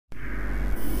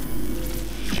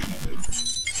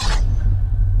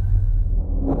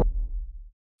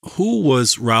who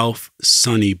was Ralph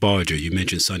Sonny Barger? You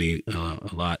mentioned Sonny a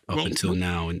lot up Well, until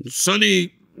now. And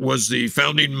Sonny was the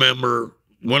founding member,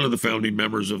 one of the founding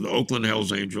members of the Oakland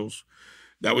Hells Angels.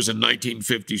 That was in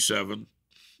 1957.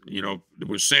 You know, it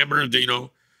was San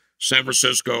Bernardino, San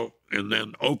Francisco, and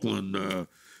then Oakland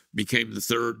became the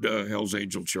third Hells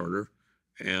Angel charter.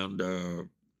 And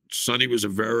Sonny was a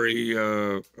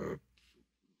very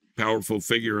powerful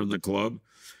figure in the club.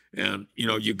 And, you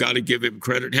know, you got to give him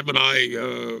credit. Him and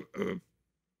I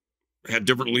had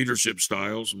different leadership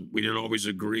styles, and we didn't always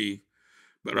agree,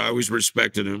 but I always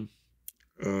respected him.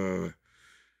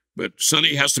 But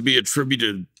Sonny has to be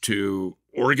attributed to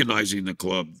organizing the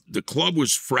club. The club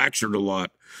was fractured a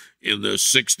lot in the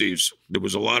 60s. There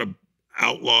was a lot of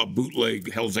outlaw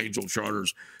bootleg Hells Angel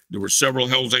charters. There were several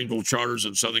Hells Angel charters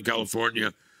in Southern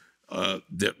California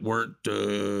that weren't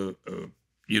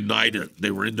united.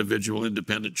 They were individual,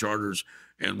 independent charters.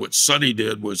 And what Sonny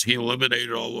did was he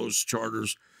eliminated all those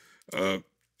charters,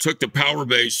 took the power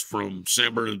base from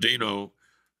San Bernardino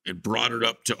and brought it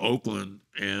up to Oakland,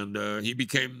 and he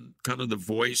became kind of the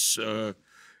voice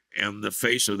and the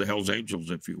face of the Hells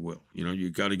Angels, if you will. You know, you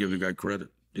got to give the guy credit.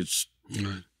 It's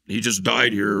right. He just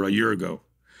died here a year ago.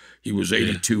 He was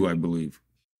 82, I believe.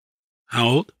 How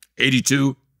old?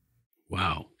 82.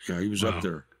 Wow. Yeah, he was up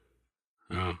there.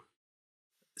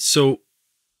 So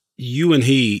you and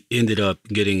he ended up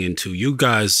getting into, you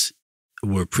guys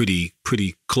were pretty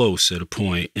close at a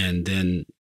point, and then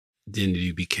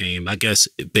you became, I guess,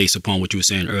 based upon what you were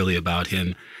saying earlier about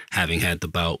him having had the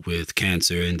bout with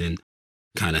cancer and then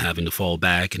kind of having to fall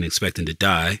back and expecting to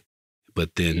die,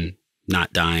 but then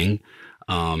not dying.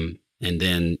 And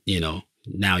then, you know,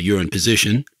 now you're in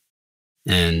position.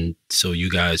 And so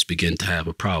you guys begin to have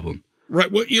a problem. Right.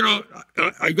 Well, you know,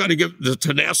 I got to give the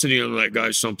tenacity on that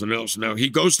guy something else. Now, he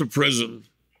goes to prison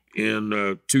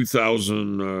in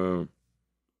 2000.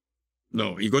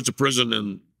 No, he goes to prison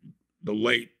in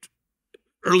the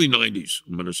early 90s,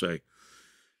 I'm going to say.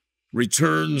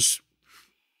 Returns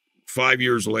 5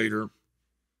 years later,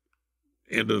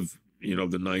 end of, you know,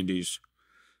 the 90s.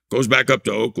 Goes back up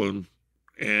to Oakland,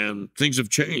 and things have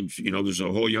changed. You know, there's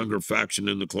a whole younger faction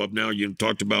in the club now. You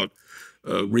talked about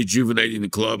rejuvenating the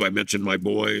club. I mentioned my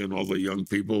boy and all the young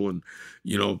people. And,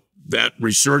 you know, that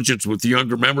resurgence with the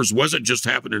younger members wasn't just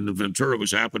happening in Ventura. It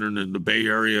was happening in the Bay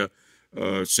Area,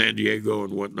 San Diego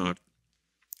and whatnot.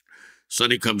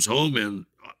 Sonny comes home, and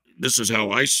this is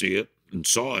how I see it and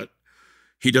saw it.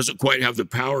 He doesn't quite have the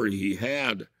power he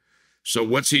had. So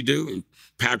what's he do? He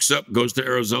packs up, goes to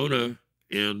Arizona,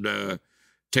 and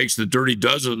takes the Dirty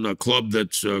Dozen, a club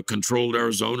that's controlled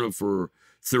Arizona for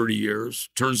 30 years,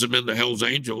 turns them into Hells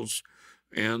Angels,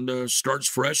 and starts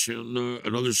fresh in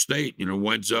another state. You know,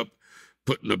 winds up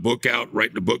putting a book out,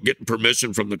 writing a book, getting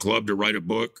permission from the club to write a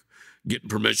book, getting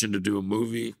permission to do a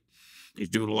movie. He's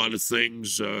doing a lot of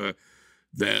things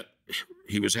that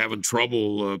he was having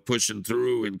trouble pushing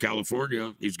through in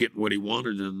California. He's getting what he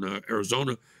wanted in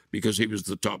Arizona because he was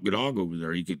the top dog over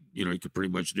there. He could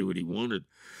pretty much do what he wanted.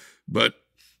 But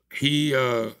he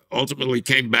ultimately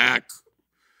came back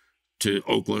to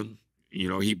Oakland. You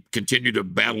know, he continued to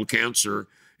battle cancer.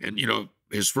 And, you know,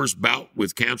 his first bout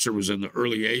with cancer was in the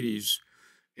early 80s.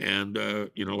 And,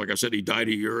 you know, like I said, he died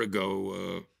a year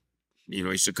ago. You know,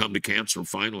 he succumbed to cancer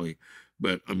finally.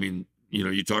 But, I mean, you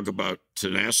know, you talk about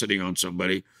tenacity on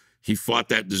somebody. He fought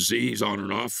that disease on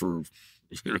and off for,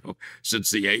 you know,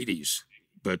 since the 80s.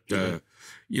 But,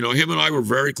 you know, him and I were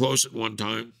very close at one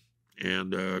time.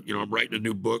 And, you know, I'm writing a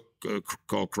new book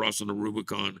called Crossing the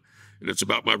Rubicon. And it's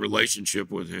about my relationship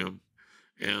with him.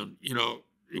 And, you know,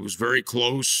 it was very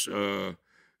close.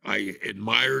 I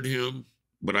admired him,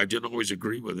 but I didn't always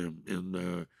agree with him.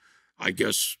 And I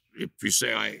guess if you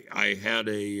say I had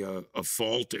a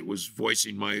fault, it was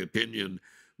voicing my opinion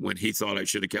when he thought I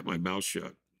should have kept my mouth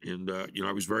shut. And, you know,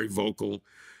 I was very vocal.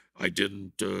 I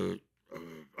didn't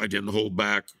hold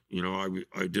back. You know,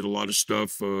 I did a lot of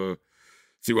stuff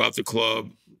throughout the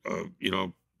club, you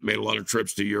know, made a lot of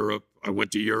trips to Europe. I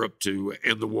went to Europe to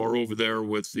end the war over there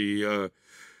with the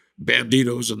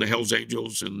Bandidos and the Hells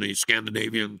Angels in the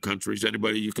Scandinavian countries.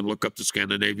 Anybody, you can look up the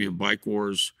Scandinavian bike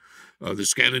wars. The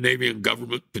Scandinavian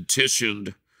government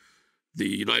petitioned the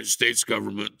United States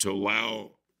government to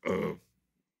allow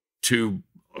two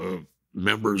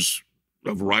members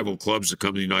of rival clubs to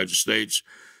come to the United States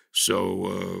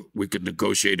so we could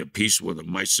negotiate a peace with them.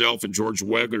 Myself and George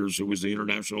Weggers, who was the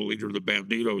international leader of the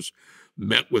Bandidos,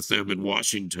 met with them in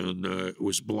Washington. It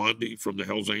was Blondie from the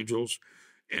Hells Angels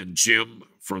and Jim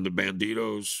from the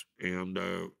Bandidos. And,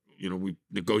 you know, we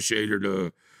negotiated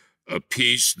a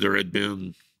peace. There had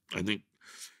been, I think,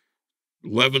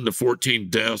 11 to 14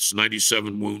 deaths,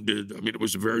 97 wounded. I mean, it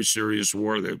was a very serious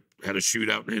war. They had a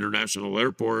shootout in an international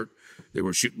airport. They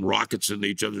were shooting rockets into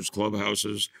each other's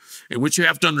clubhouses. And which you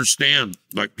have to understand,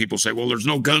 like people say, well, there's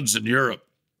no guns in Europe.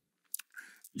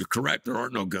 You're correct. There are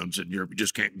no guns in Europe. You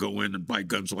just can't go in and buy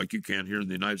guns like you can here in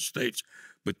the United States.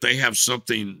 But they have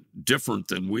something different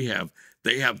than we have.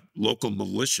 They have local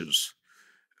militias.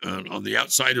 On the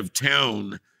outside of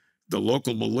town, the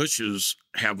local militias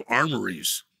have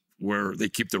armories where they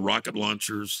keep the rocket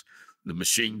launchers, the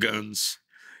machine guns,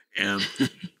 and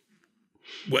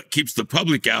what keeps the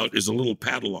public out is a little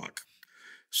padlock.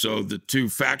 So the two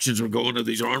factions were going to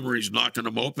these armories, knocking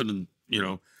them open,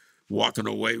 and walking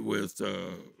away with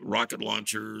rocket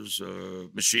launchers,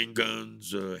 machine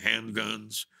guns,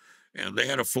 handguns, and they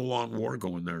had a full-on war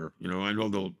going there. I know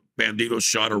the Bandidos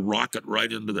shot a rocket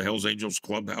right into the Hells Angels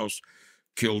clubhouse,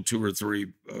 killed 2 or 3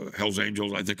 Hells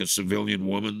Angels, I think a civilian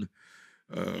woman.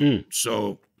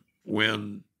 So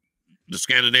when the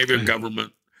Scandinavian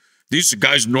government, these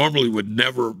guys normally would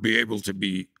never be able to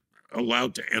be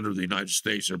allowed to enter the United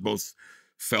States. They're both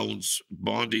felons.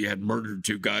 Bondi had murdered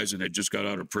 2 guys and had just got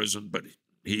out of prison, but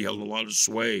he held a lot of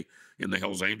sway in the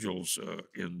Hells Angels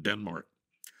in Denmark.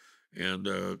 And,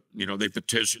 they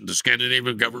petitioned, the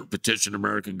Scandinavian government petitioned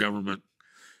American government.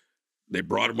 They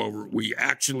brought him over. We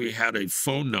actually had a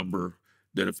phone number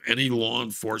that if any law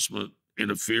enforcement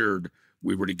interfered,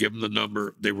 we were to give them the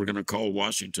number. They were going to call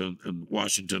Washington, and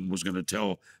Washington was going to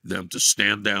tell them to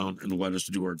stand down and let us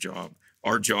do our job.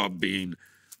 Our job being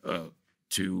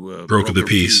to broker the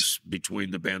peace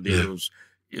between the Bandidos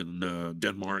in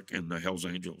Denmark and the Hells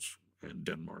Angels in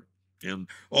Denmark. And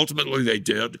ultimately they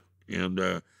did.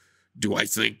 And do I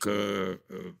think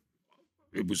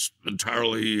it was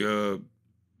entirely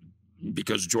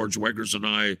because George Weggers and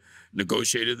I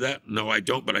negotiated that? No, I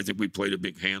don't, but I think we played a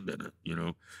big hand in it.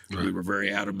 Right. We were very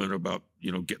adamant about,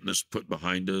 getting this put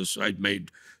behind us. I'd made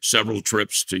several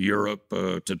trips to Europe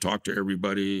to talk to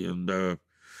everybody. And,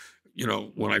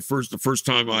 when the first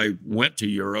time I went to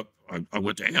Europe, I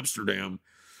went to Amsterdam,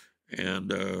 and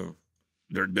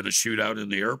there had been a shootout in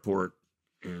the airport.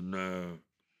 And,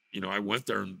 I went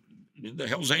there, and the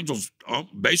Hells Angels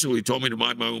basically told me to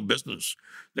mind my own business.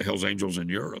 The Hells Angels in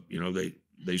Europe,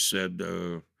 they said,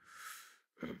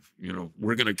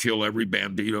 we're going to kill every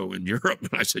bandito in Europe. And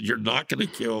I said, you're not going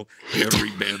to kill every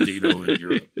bandito in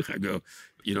Europe. I go,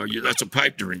 that's a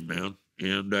pipe dream, man.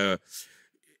 And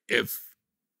if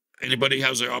anybody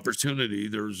has the opportunity,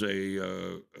 there's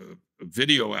a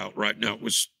video out right now. It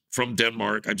was from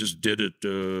Denmark. I just did it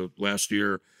last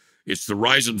year. It's the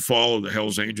rise and fall of the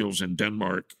Hells Angels in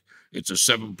Denmark. It's a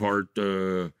 7-part,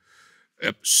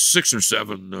 6 or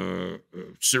 7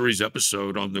 series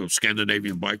episode on the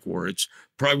Scandinavian Bike War. It's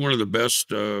probably one of the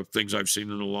best things I've seen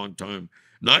in a long time.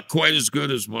 Not quite as good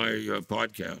as my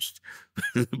podcast,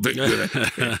 but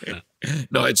good.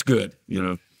 No, it's good.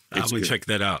 I'm going to check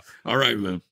that out. All right, man.